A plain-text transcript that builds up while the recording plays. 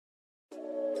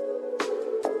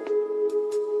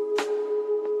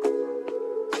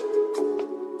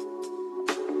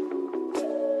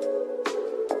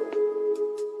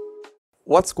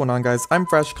What's going on, guys? I'm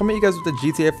Fresh, coming at you guys with the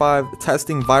GTA5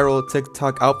 testing viral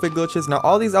TikTok outfit glitches. Now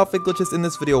all these outfit glitches in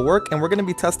this video work, and we're going to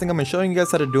be testing them and showing you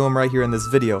guys how to do them right here in this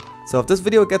video. So if this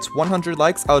video gets 100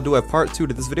 likes, I'll do a part 2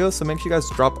 to this video, so make sure you guys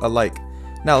drop a like.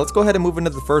 Now let's go ahead and move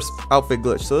into the first outfit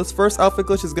glitch. So this first outfit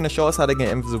glitch is going to show us how to get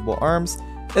invisible arms.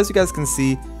 As you guys can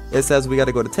see, it says we got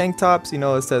to go to tank tops. You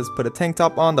know, it says put a tank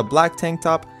top on, the black tank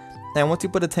top. And once you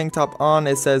put a tank top on,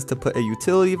 it says to put a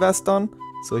utility vest on.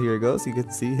 So here it goes, you can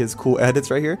see his cool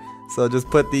edits right here. So just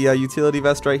put the utility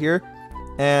vest right here.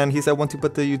 And he said once you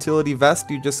put the utility vest,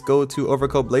 you just go to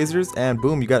overcoat blazers and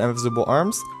boom, you got invisible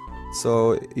arms.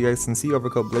 So you guys can see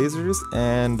overcoat blazers,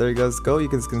 and there you guys go, you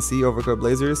guys can see overcoat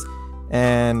blazers,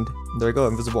 and there you go,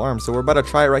 invisible arms. So we're about to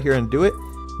try it right here and do it.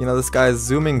 You know, this guy is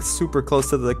zooming super close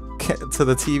to the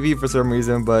TV for some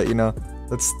reason, but you know,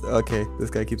 okay, this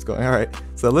guy keeps going. All right,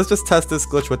 so let's just test this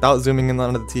glitch without zooming in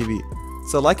onto the TV.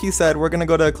 So like he said, we're gonna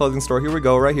go to a clothing store. Here we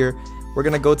go, right here. We're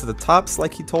gonna go to the tops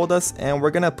like he told us, and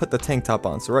we're gonna put the tank top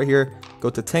on. So right here,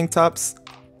 go to tank tops,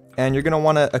 and you're gonna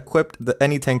wanna equip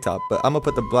any tank top, but I'm gonna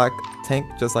put the black tank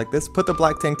just like this. Put the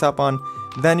black tank top on,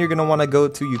 then you're gonna wanna go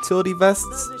to utility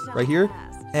vests right here,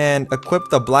 and equip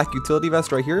the black utility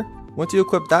vest right here. Once you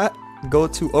equip that, go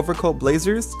to overcoat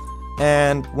blazers,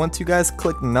 and once you guys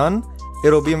click none,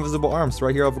 it'll be invisible arms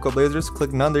right here. Overcoat blazers,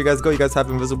 click none, there you guys go. You guys have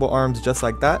invisible arms just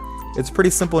like that. It's pretty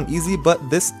simple and easy, but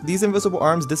these invisible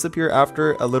arms disappear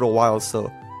after a little while,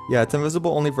 so yeah, it's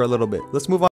invisible only for a little bit. Let's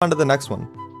move on to the next one.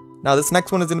 Now this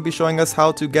next one is going to be showing us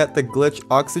how to get the glitch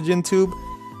oxygen tube,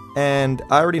 and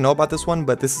I already know about this one,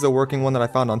 but this is a working one that I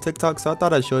found on TikTok, so I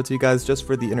thought I'd show it to you guys just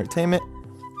for the entertainment.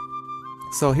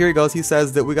 So here he goes. He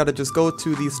says that we got to just go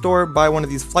to the store, buy one of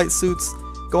these flight suits,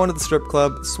 go into the strip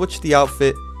club, switch the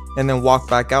outfit, and then walk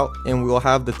back out, and we will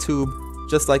have the tube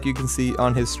just like you can see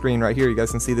on his screen right here. You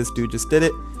guys can see this dude just did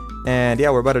it, and yeah,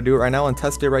 we're about to do it right now and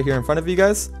test it right here in front of you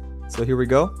guys. So here we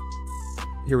go,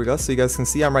 so you guys can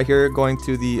see I'm right here going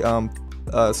to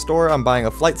the store. I'm buying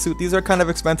a flight suit. These are kind of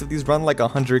expensive. These run like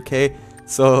 100k,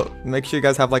 so make sure you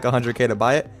guys have like 100k to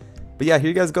buy it. But yeah, here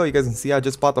you guys go. You guys can see I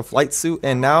just bought the flight suit,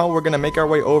 and now we're gonna make our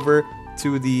way over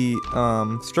to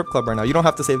the strip club right now. You don't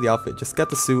have to save the outfit, just get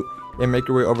the suit and make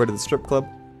your way over to the strip club.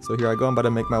 So here I go, I'm about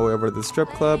to make my way over to the strip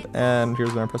club, and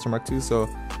here's my impressor mark 2. So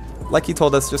like he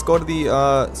told us, just go to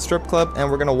the strip club,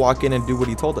 and we're gonna walk in and do what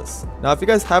he told us. Now if you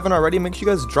guys haven't already, make sure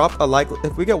you guys drop a like.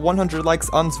 If we get 100 likes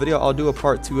on this video, I'll do a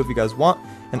part 2 if you guys want.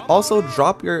 And also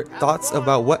drop your thoughts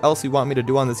about what else you want me to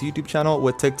do on this YouTube channel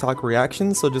with TikTok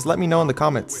reactions, so just let me know in the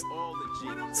comments.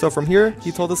 So from here,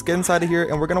 he told us get inside of here,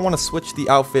 and we're gonna want to switch the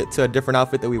outfit to a different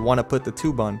outfit that we want to put the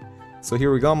tube on. So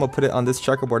here we go, I'm gonna put it on this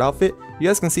checkerboard outfit. You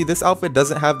guys can see this outfit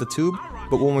doesn't have the tube,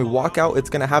 but when we walk out, it's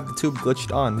gonna have the tube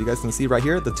glitched on. You guys can see right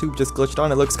here, the tube just glitched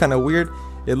on. It looks kind of weird.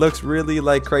 It looks really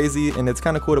like crazy, and it's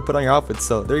kind of cool to put on your outfit.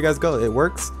 So there you guys go, it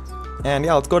works. And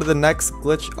yeah, let's go to the next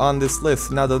glitch on this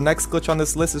list. Now the next glitch on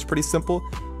this list is pretty simple.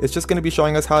 It's just gonna be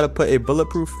showing us how to put a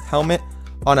bulletproof helmet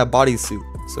on a bodysuit.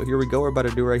 So here we go, we're about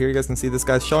to do it right here. You guys can see this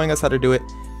guy's showing us how to do it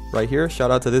right here.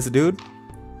 Shout out to this dude.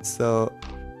 So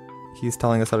he's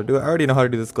telling us how to do it. I already know how to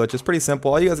do this glitch. It's pretty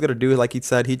simple. All you guys gotta do, like he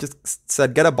just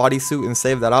said, get a bodysuit and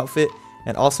save that outfit,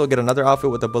 and also get another outfit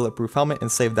with a bulletproof helmet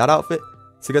and save that outfit.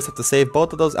 So you guys have to save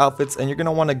both of those outfits, and you're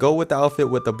gonna want to go with the outfit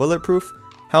with the bulletproof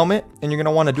helmet, and you're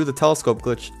gonna want to do the telescope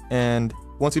glitch. And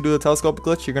once you do the telescope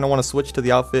glitch, you're gonna want to switch to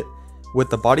the outfit with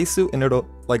the bodysuit, and it'll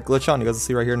like glitch on. You guys will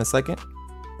see right here in a second.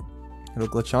 It'll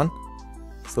glitch on.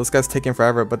 So this guy's taking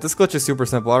forever, but this glitch is super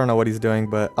simple. I don't know what he's doing,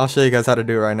 but I'll show you guys how to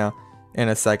do it right now in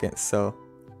a second. So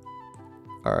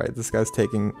all right, this guy's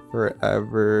taking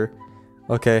forever.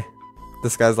 Okay,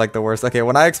 this guy's like the worst. Okay,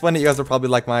 when I explain it, you guys will probably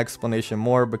like my explanation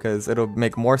more because it'll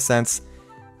make more sense.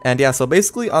 And yeah, so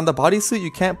basically on the bodysuit,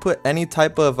 you can't put any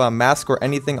type of mask or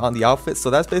anything on the outfit. So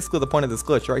that's basically the point of this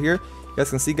glitch right here. You guys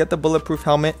can see, get the bulletproof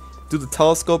helmet, do the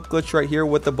telescope glitch right here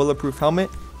with the bulletproof helmet.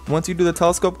 Once you do the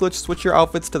telescope glitch, switch your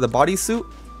outfits to the bodysuit,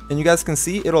 and you guys can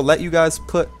see it'll let you guys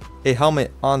put a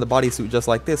helmet on the bodysuit just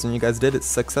like this, and you guys did it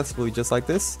successfully just like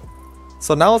this.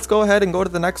 So now let's go ahead and go to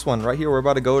the next one right here. We're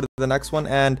about to go to the next one,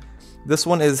 and this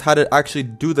one is how to actually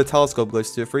do the telescope glitch.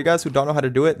 So for you guys who don't know how to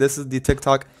do it, this is the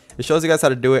TikTok. It shows you guys how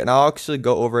to do it, and I'll actually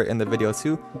go over it in the video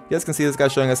too. You guys can see this guy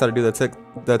showing us how to do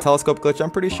the telescope glitch. I'm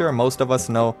pretty sure most of us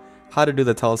know how to do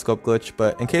the telescope glitch,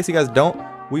 but in case you guys don't,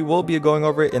 we will be going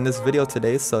over it in this video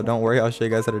today, so don't worry, I'll show you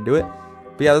guys how to do it.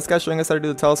 But yeah, this guy's showing us how to do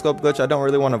the telescope glitch. I don't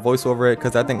really want to voice over it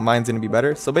because I think mine's gonna be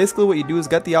better. So basically what you do is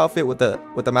get the outfit with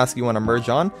the mask you want to merge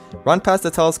on, run past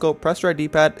the telescope, press right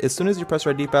D-pad. As soon as you press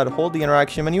right D-pad, hold the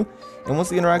interaction menu, and once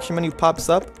the interaction menu pops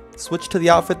up, switch to the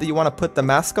outfit that you want to put the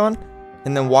mask on,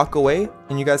 and then walk away,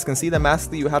 and you guys can see the mask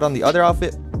that you had on the other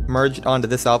outfit merged onto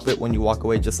this outfit when you walk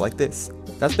away just like this.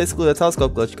 That's basically the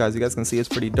telescope glitch, guys. You guys can see it's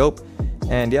pretty dope.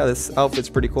 And yeah, this outfit's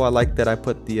pretty cool. I like that I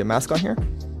put the mask on here.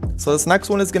 So this next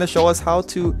one is going to show us how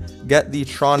to get the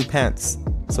Tron pants.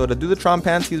 So to do the Tron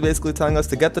pants, he's basically telling us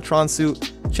to get the Tron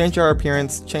suit, change our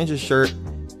appearance, change his shirt,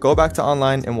 go back to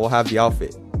online, and we'll have the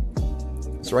outfit.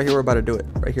 So right here, we're about to do it.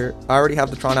 Right here, I already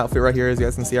have the Tron outfit right here. As you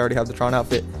guys can see, I already have the Tron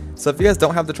outfit. So if you guys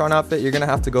don't have the Tron outfit, you're gonna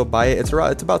have to go buy it. It's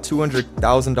about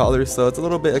 $200,000, so it's a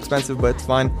little bit expensive, but it's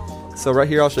fine. So right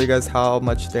here, I'll show you guys how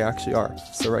much they actually are.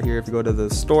 So right here, if you go to the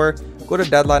store, go to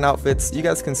Deadline Outfits, you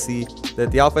guys can see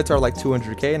that the outfits are like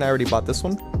 200K, and I already bought this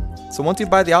one. So once you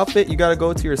buy the outfit, you gotta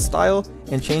go to your style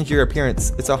and change your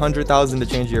appearance. It's 100,000 to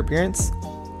change your appearance.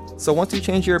 So once you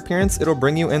change your appearance, it'll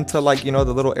bring you into, like, you know,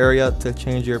 the little area to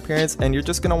change your appearance, and you're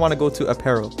just gonna want to go to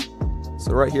apparel.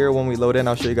 So right here, when we load in,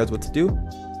 I'll show you guys what to do.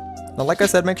 Now, like I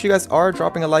said, make sure you guys are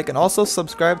dropping a like, and also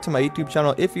subscribe to my YouTube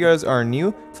channel if you guys are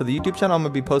new to the YouTube channel. I'm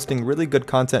gonna be posting really good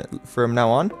content from now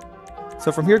on.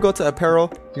 So from here, go to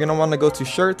apparel. You're gonna want to go to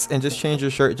shirts and just change your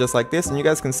shirt just like this, and you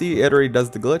guys can see it already does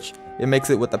the glitch. It makes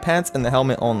it with the pants and the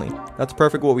helmet only. That's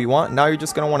perfect what we want. Now you're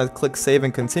just gonna want to click save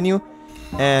and continue,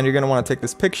 and you're gonna want to take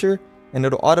this picture, and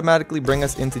it'll automatically bring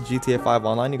us into GTA 5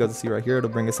 Online. You guys see right here, it'll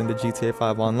bring us into GTA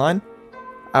 5 Online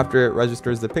after it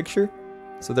registers the picture.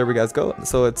 So there we guys go.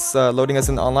 So it's loading us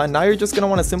into online. Now you're just gonna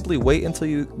want to simply wait until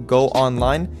you go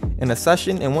online in a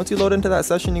session, and once you load into that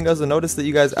session, you guys will notice that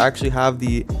you guys actually have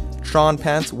the Tron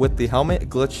pants with the helmet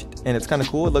glitched, and it's kind of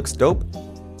cool. It looks dope.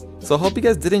 So I hope you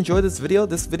guys did enjoy this video.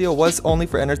 This video was only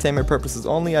for entertainment purposes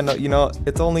only. I know, you know,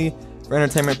 it's only for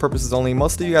entertainment purposes only.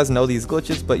 Most of you guys know these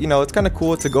glitches, but you know, it's kind of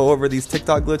cool to go over these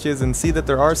TikTok glitches and see that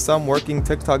there are some working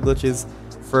TikTok glitches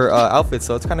for outfits.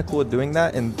 So it's kind of cool doing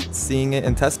that and seeing it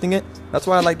and testing it. That's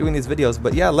why I like doing these videos.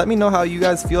 But yeah, let me know how you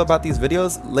guys feel about these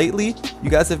videos. Lately, you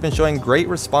guys have been showing great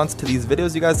response to these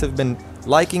videos. You guys have been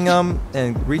liking them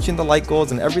and reaching the like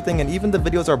goals and everything, and even the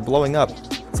videos are blowing up.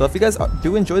 So if you guys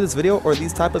do enjoy this video or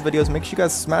these type of videos, make sure you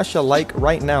guys smash a like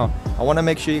right now. I want to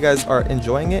make sure you guys are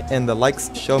enjoying it, and the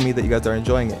likes show me that you guys are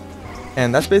enjoying it.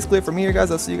 And that's basically it for me here,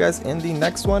 guys. I'll see you guys in the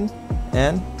next one,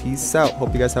 and peace out.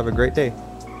 Hope you guys have a great day.